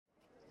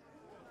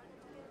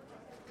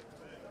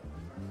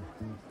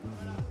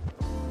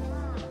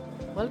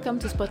Welcome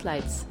to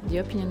Spotlights, the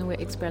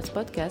Opinionway Experts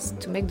podcast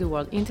to make the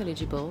world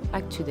intelligible,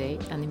 act today,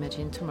 and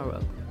imagine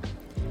tomorrow.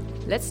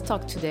 Let's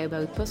talk today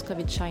about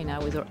post-COVID China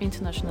with our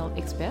international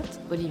expert,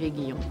 Olivier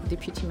Guillon,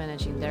 Deputy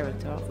Managing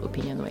Director of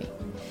Opinionway.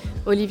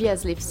 Olivier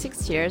has lived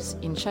 6 years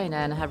in China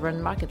and have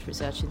run market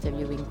research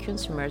interviewing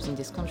consumers in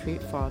this country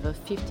for over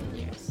 15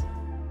 years.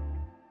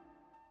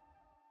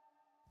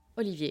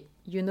 Olivier,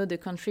 you know the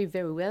country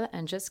very well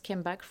and just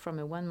came back from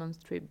a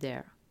 1-month trip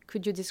there.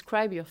 Could you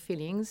describe your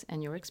feelings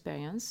and your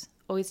experience?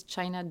 How is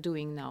China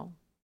doing now?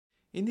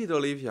 Indeed,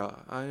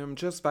 Olivia, I am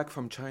just back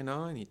from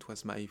China and it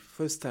was my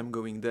first time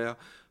going there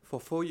for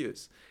 4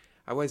 years.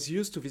 I was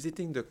used to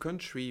visiting the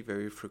country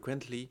very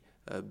frequently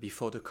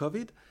before the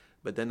COVID,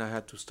 but then I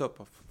had to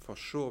stop for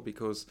sure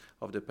because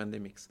of the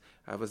pandemics.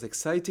 I was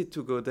excited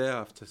to go there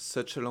after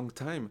such a long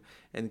time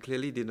and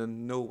clearly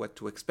didn't know what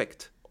to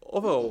expect.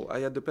 Overall, I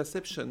had the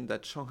perception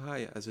that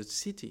Shanghai as a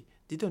city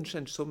didn't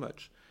change so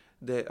much.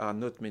 There are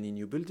not many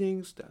new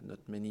buildings, there are not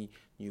many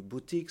new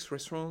boutiques,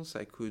 restaurants.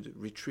 I could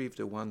retrieve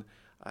the one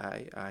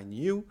I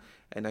knew,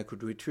 and I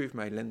could retrieve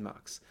my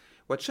landmarks.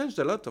 What changed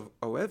a lot,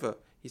 however,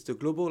 is the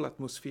global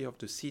atmosphere of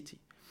the city.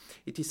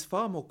 It is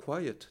far more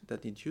quiet than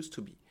it used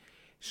to be.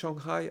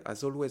 Shanghai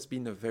has always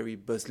been a very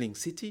bustling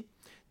city.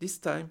 This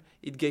time,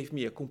 it gave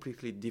me a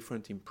completely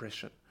different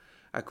impression.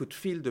 I could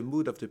feel the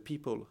mood of the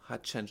people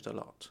had changed a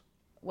lot.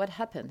 What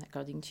happened,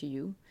 according to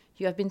you?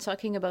 You have been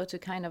talking about a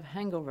kind of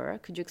hangover.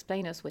 Could you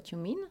explain us what you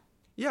mean?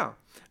 Yeah,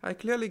 I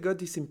clearly got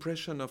this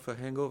impression of a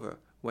hangover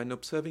when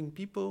observing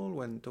people,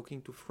 when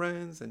talking to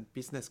friends and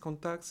business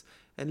contacts,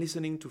 and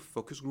listening to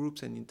focus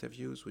groups and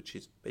interviews, which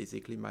is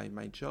basically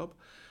my job.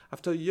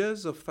 After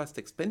years of fast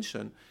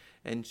expansion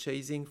and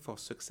chasing for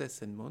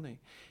success and money,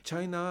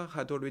 China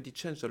had already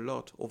changed a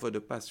lot over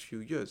the past few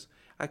years.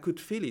 I could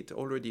feel it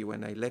already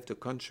when I left the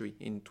country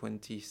in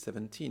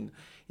 2017.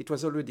 It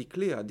was already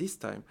clear at this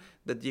time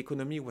that the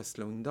economy was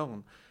slowing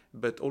down,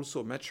 but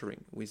also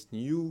maturing, with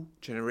new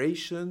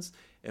generations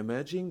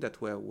emerging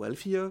that were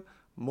wealthier,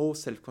 more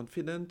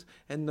self-confident,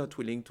 and not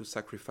willing to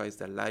sacrifice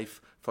their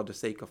life for the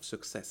sake of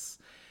success.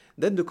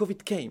 Then the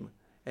COVID came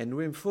and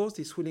reinforced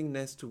this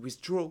willingness to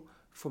withdraw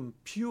from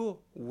pure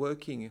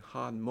working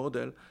hard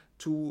model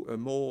to a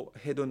more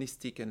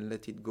hedonistic and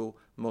let it go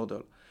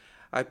model.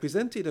 I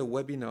presented a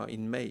webinar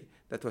in May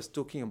that was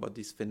talking about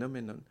this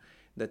phenomenon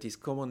that is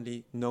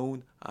commonly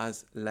known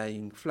as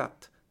lying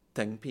flat,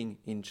 躺平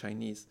in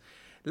Chinese.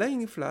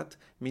 Lying flat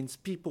means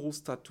people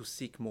start to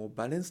seek more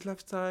balanced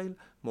lifestyle,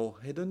 more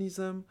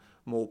hedonism,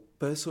 more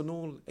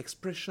personal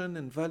expression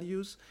and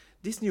values.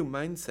 This new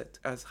mindset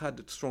has had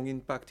a strong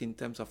impact in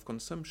terms of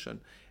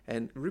consumption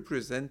and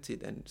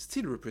represented and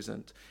still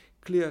represent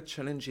clear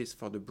challenges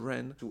for the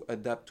brand to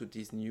adapt to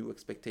these new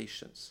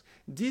expectations.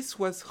 This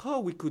was how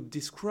we could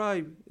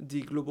describe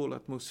the global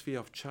atmosphere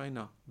of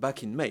China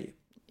back in May.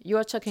 You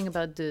are talking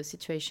about the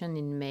situation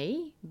in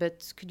May,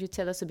 but could you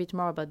tell us a bit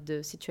more about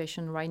the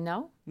situation right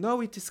now? Now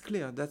it is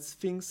clear that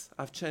things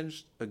have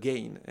changed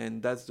again,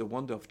 and that's the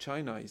wonder of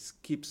China, it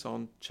keeps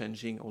on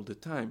changing all the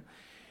time.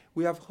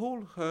 We have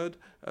all heard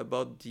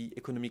about the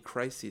economic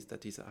crisis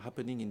that is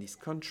happening in this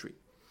country.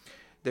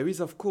 There is,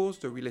 of course,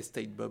 the real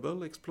estate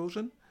bubble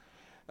explosion,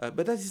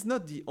 but that is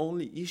not the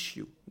only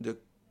issue the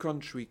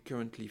country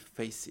currently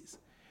faces.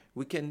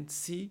 We can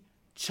see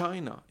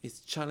China is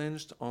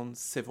challenged on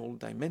several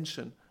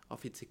dimensions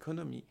of its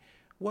economy,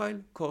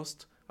 while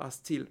costs are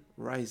still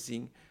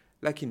rising,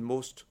 like in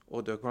most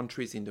other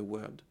countries in the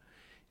world.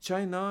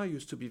 China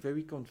used to be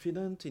very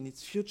confident in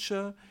its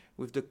future,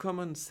 with the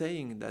common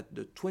saying that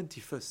the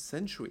 21st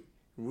century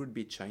would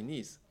be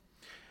Chinese.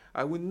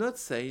 I would not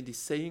say this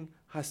saying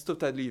has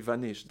totally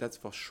vanished, that's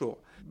for sure,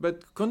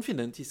 but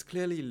confidence is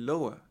clearly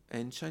lower,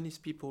 and Chinese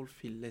people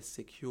feel less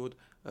secured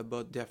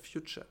about their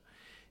future.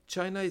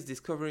 China is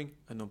discovering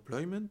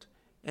unemployment,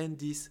 and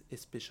this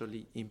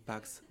especially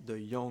impacts the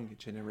young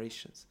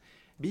generations.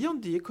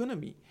 Beyond the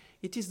economy,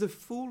 it is the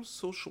full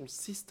social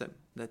system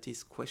that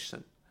is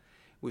questioned,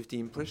 with the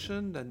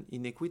impression that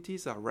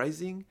inequities are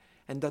rising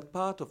and that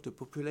part of the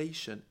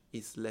population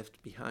is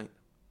left behind.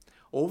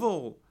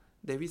 Overall,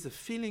 there is a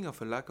feeling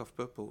of a lack of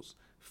purpose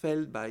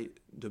felt by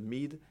the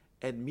mid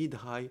and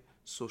mid-high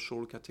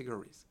social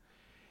categories.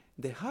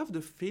 They have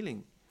the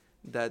feeling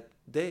that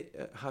they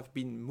have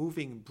been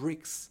moving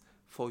bricks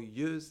for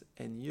years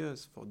and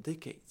years, for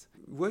decades,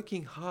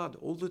 working hard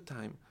all the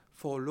time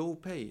for low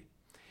pay.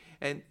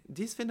 And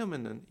this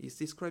phenomenon is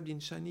described in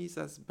Chinese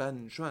as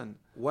ban zhuan.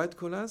 White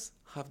collars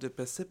have the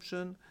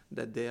perception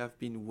that they have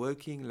been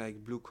working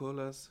like blue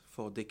collars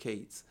for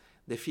decades.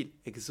 They feel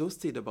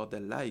exhausted about their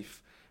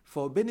life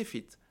for a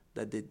benefit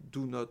that they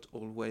do not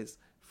always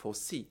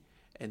foresee,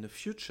 and a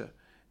future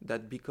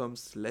that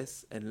becomes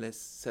less and less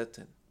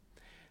certain.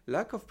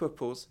 Lack of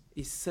purpose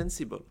is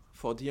sensible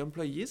for the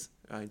employees,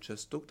 I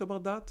just talked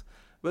about that,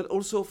 but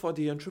also for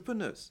the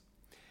entrepreneurs.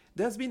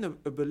 There's been a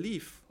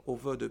belief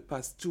over the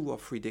past 2 or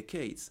 3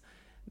 decades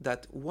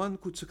that one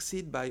could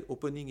succeed by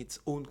opening its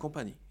own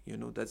company.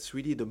 That's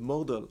really the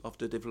model of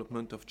the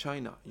development of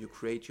China. You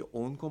create your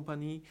own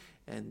company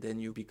and then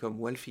you become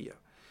wealthier.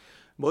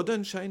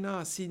 Modern China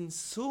has seen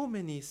so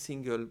many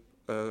single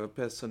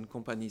person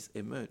companies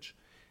emerge.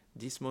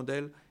 This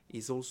model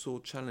is also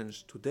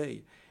challenged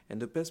today,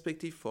 and the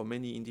perspective for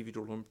many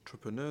individual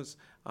entrepreneurs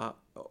are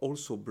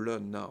also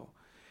blurred now.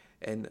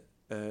 And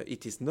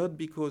it is not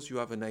because you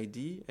have an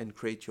idea and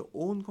create your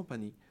own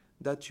company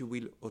that you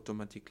will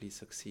automatically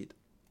succeed.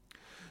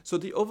 So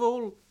the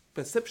overall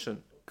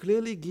perception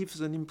clearly gives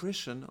an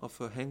impression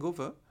of a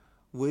hangover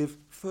with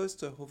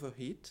first a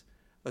overheat,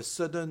 a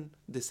sudden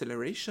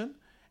deceleration,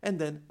 and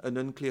then an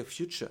unclear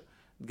future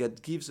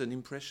that gives an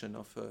impression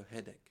of a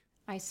headache.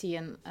 I see,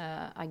 and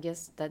I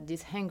guess that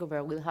this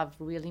hangover will have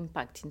real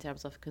impact in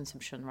terms of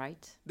consumption,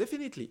 right?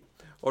 Definitely.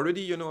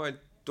 Already, I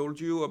told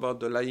you about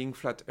the lying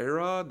flat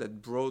era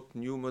that brought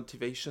new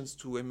motivations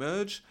to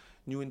emerge,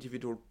 new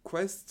individual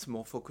quests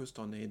more focused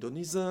on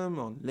hedonism,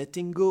 on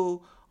letting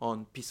go,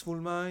 on peaceful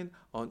mind,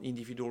 on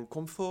individual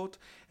comfort.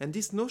 And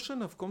this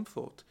notion of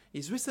comfort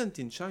is recent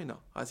in China,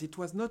 as it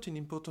was not an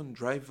important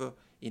driver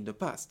in the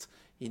past,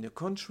 in a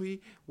country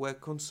where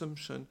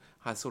consumption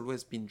has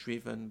always been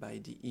driven by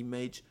the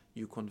image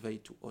you convey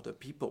to other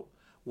people,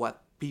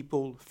 what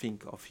people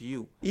think of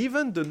you.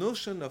 Even the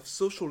notion of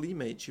social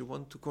image you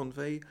want to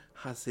convey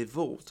has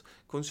evolved.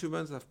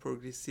 Consumers have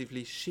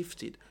progressively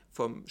shifted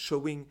from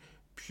showing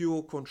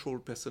pure control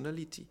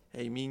personality,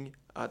 aiming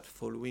at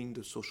following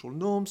the social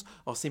norms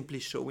or simply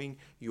showing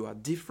you are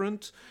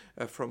different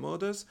from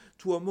others,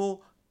 to a more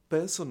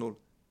personal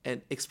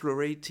and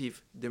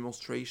explorative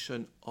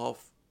demonstration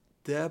of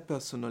their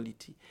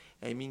personality,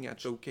 aiming at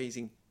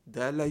showcasing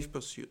their life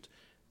pursuit,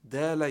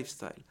 their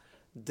lifestyle,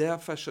 their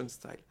fashion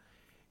style.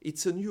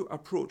 It's a new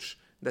approach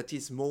that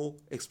is more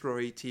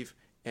explorative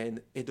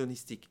and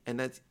hedonistic, and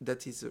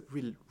that is a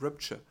real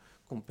rupture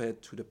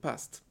compared to the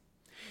past.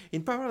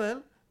 In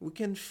parallel, we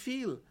can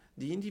feel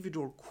the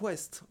individual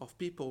quest of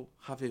people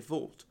have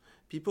evolved.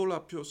 People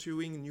are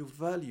pursuing new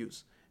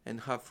values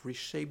and have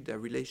reshaped their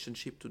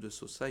relationship to the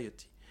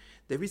society.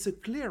 There is a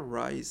clear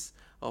rise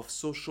of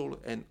social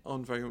and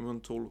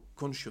environmental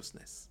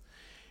consciousness.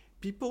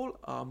 People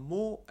are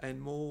more and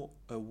more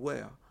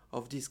aware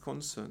of these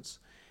concerns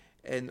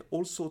and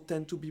also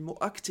tend to be more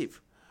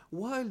active,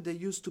 while they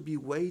used to be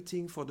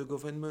waiting for the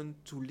government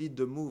to lead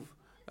the move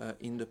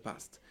in the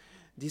past.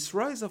 This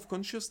rise of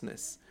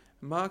consciousness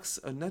marks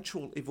a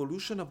natural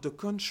evolution of the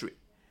country,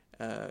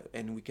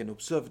 and we can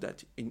observe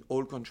that in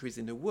all countries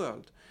in the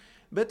world.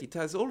 But it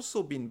has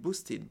also been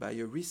boosted by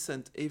a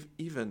recent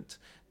event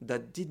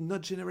that did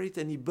not generate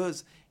any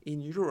buzz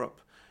in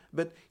Europe,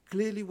 but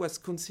clearly was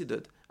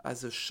considered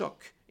as a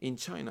shock in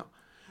China: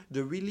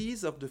 the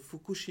release of the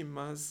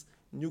Fukushima's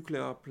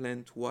nuclear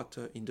plant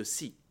water in the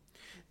sea.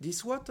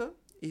 This water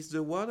is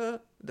the water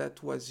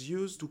that was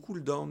used to cool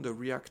down the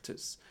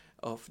reactors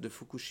of the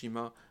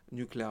Fukushima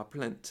nuclear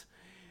plant.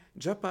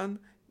 Japan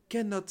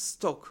cannot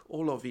stock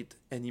all of it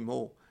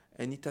anymore,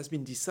 and it has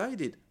been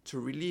decided to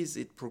release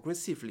it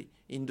progressively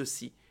in the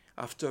sea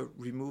after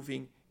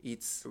removing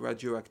its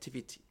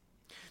radioactivity.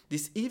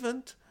 This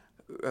event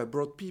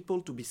brought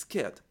people to be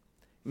scared.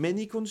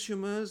 Many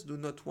consumers do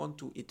not want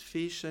to eat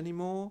fish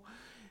anymore,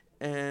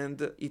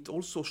 and it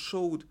also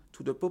showed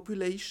to the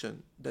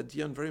population that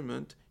the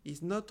environment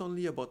is not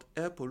only about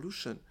air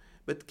pollution,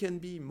 but can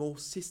be more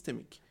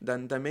systemic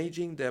than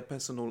damaging their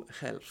personal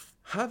health.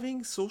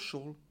 Having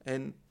social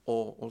and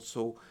or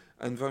also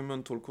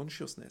environmental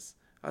consciousness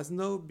has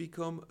now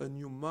become a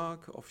new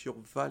mark of your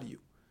value.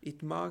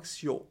 It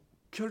marks your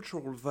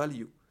cultural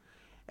value,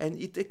 and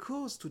it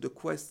echoes to the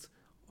quest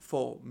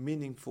for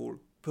meaningful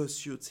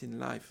pursuits in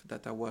life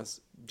that I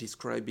was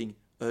describing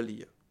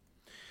earlier.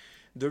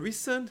 The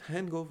recent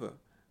hangover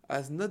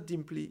has not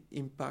deeply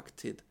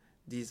impacted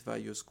these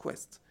various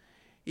quests.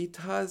 It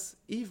has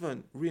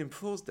even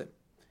reinforced them.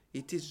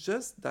 It is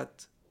just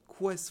that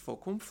quest for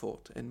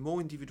comfort and more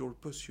individual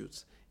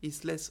pursuits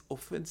is less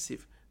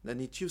offensive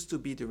than it used to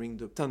be during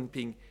the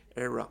thumping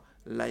era,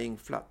 lying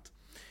flat.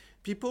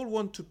 People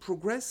want to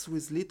progress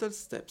with little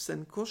steps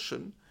and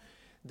caution.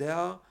 They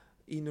are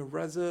in a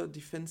rather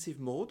defensive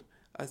mode,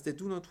 as they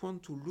do not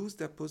want to lose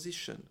their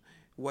position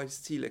while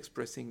still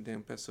expressing their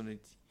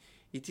personality.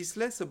 It is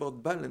less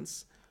about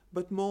balance,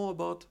 but more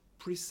about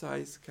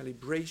precise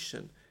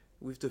calibration,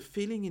 with the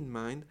feeling in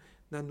mind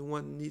that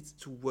one needs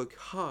to work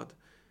hard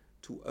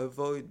to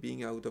avoid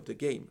being out of the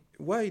game.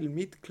 While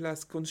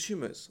mid-class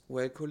consumers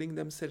were calling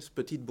themselves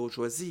petite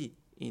bourgeoisie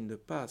in the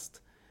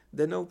past,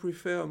 they now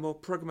prefer a more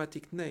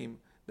pragmatic name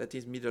that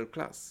is middle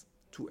class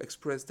to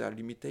express their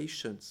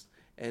limitations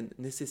and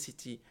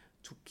necessity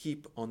to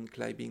keep on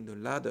climbing the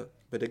ladder.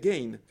 But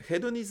again,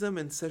 hedonism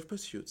and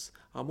self-pursuits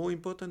are more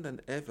important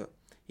than ever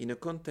in a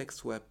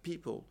context where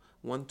people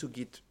want to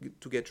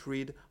get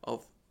rid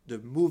of the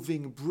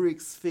moving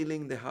bricks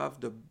feeling they have,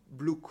 the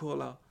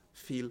blue-collar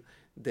feel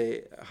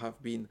they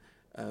have been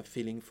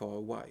feeling for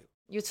a while.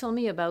 You told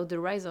me about the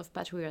rise of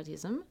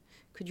patriotism.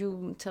 Could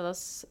you tell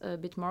us a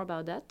bit more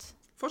about that?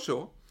 For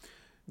sure.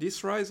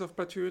 This rise of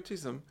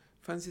patriotism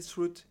finds its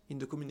root in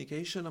the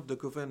communication of the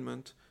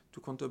government to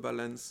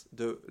counterbalance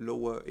the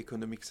lower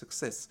economic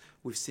success.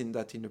 We've seen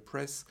that in the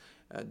press.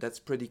 That's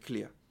pretty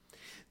clear.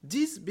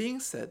 This being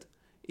said,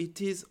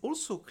 it is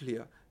also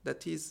clear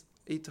that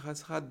it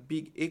has had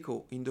big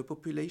echo in the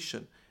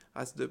population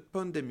as the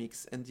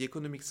pandemics and the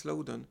economic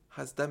slowdown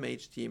has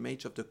damaged the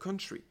image of the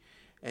country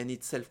and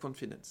its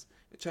self-confidence.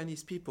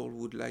 Chinese people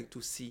would like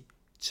to see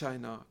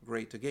China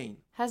great again.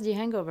 Has the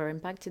hangover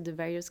impacted the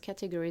various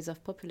categories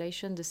of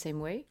population the same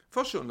way?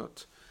 For sure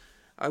not.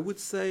 I would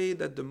say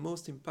that the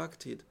most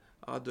impacted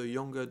are the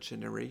younger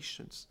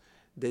generations.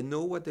 They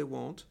know what they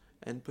want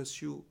and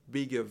pursue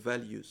bigger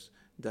values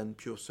than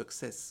pure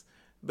success,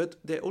 but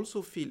they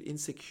also feel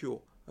insecure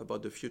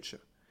about the future.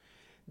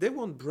 They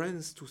want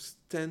brands to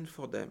stand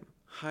for them,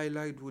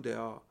 highlight who they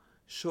are,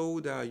 show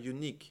they are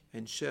unique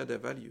and share their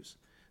values.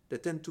 They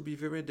tend to be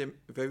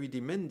very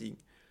demanding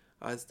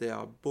as they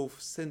are both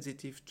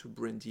sensitive to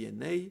brand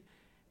DNA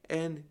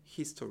and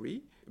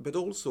history, but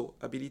also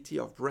ability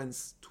of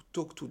brands to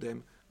talk to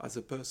them as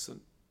a person.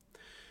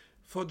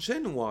 For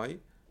Gen Y,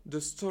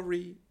 the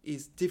story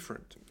is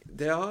different.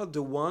 They are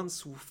the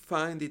ones who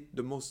find it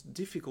the most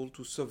difficult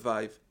to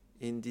survive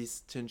in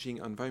this changing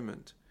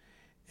environment.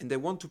 And they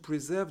want to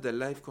preserve their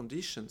life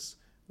conditions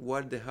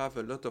while they have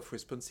a lot of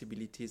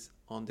responsibilities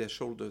on their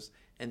shoulders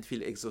and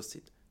feel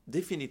exhausted.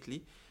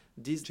 Definitely,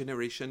 this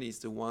generation is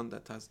the one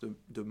that has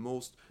the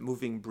most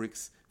moving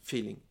bricks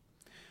feeling.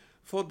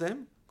 For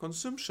them,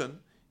 consumption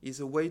is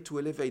a way to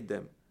elevate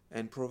them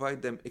and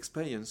provide them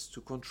experience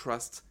to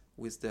contrast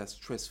with their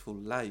stressful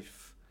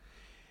life.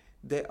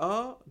 They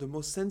are the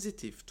most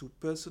sensitive to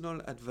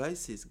personal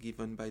advices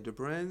given by the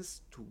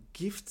brands, to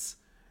gifts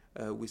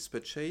with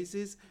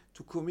purchases,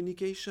 to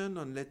communication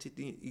on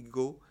letting it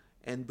go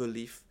and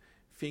belief,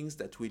 things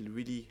that will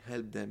really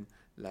help them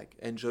like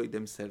enjoy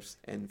themselves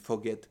and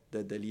forget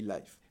their daily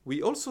life.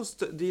 We also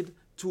studied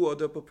two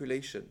other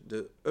populations,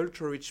 the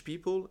ultra-rich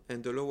people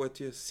and the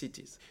lower-tier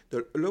cities.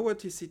 The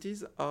lower-tier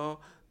cities are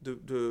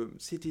the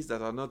cities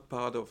that are not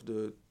part of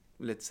the,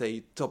 let's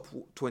say, top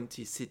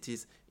 20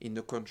 cities in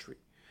the country.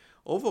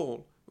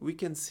 Overall, we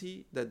can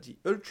see that the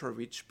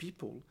ultra-rich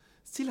people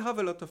still have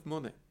a lot of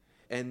money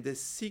and they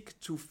seek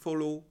to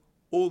follow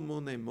old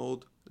money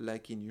mode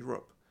like in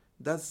Europe.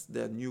 That's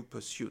their new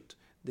pursuit.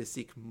 They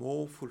seek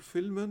more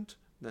fulfillment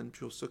than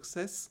pure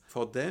success.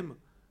 For them,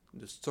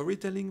 the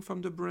storytelling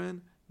from the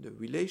brand, the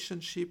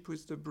relationship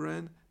with the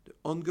brand, the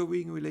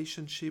ongoing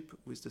relationship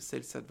with the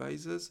sales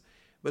advisors,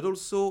 but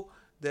also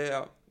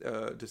the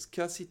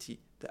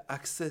scarcity, the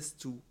access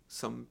to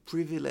some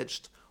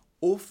privileged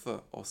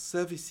offer or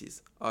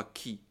services are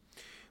key.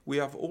 We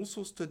have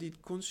also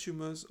studied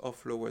consumers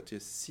of lower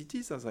tier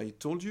cities, as I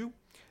told you.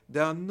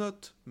 They are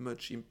not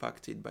much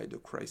impacted by the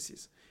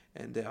crisis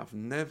and they have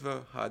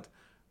never had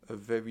a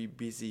very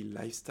busy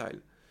lifestyle,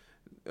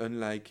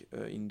 unlike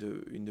in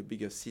the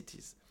bigger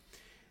cities.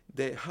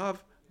 They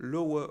have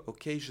lower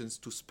occasions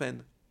to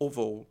spend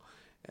overall.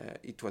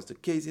 It was the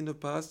case in the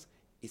past,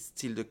 it's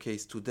still the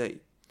case today.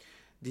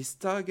 This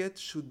target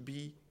should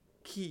be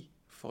key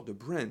for the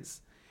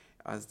brands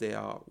as they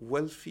are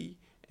wealthy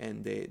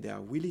and they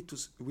are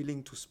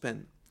willing to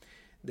spend.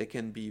 They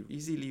can be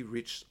easily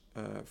reached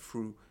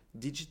through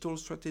digital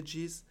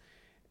strategies,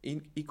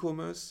 in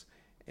e-commerce,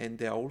 and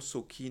they are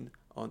also keen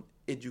on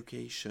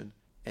education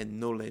and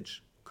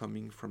knowledge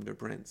coming from the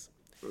brands.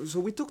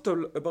 So we talked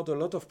about a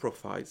lot of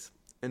profiles,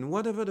 and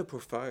whatever the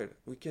profile,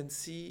 we can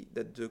see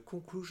that the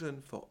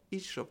conclusion for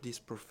each of these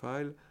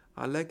profiles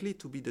are likely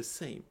to be the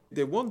same.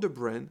 They want the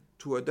brand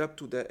to adapt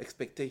to their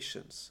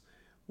expectations,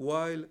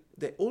 while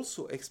they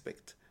also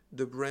expect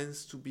the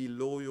brands to be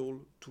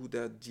loyal to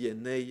their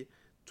DNA,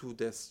 to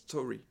their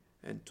story,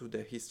 and to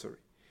their history.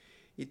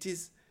 It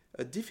is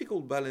a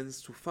difficult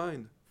balance to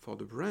find for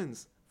the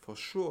brands, for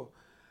sure,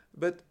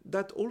 but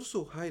that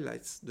also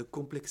highlights the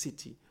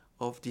complexity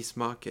of this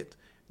market,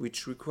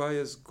 which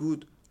requires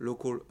good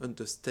local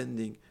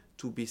understanding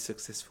to be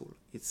successful.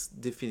 It's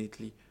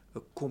definitely a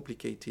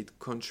complicated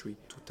country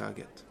to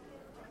target.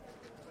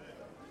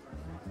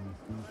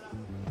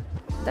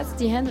 That's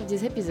the end of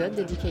this episode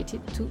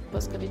dedicated to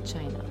post-COVID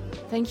China.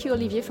 Thank you,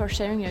 Olivier, for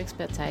sharing your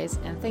expertise,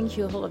 and thank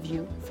you all of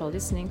you for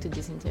listening to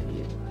this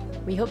interview.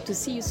 We hope to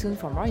see you soon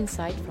for more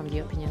insight from the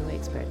Opinionway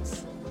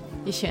experts.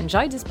 If you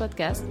enjoyed this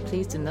podcast,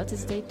 please do not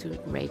hesitate to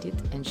rate it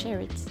and share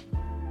it.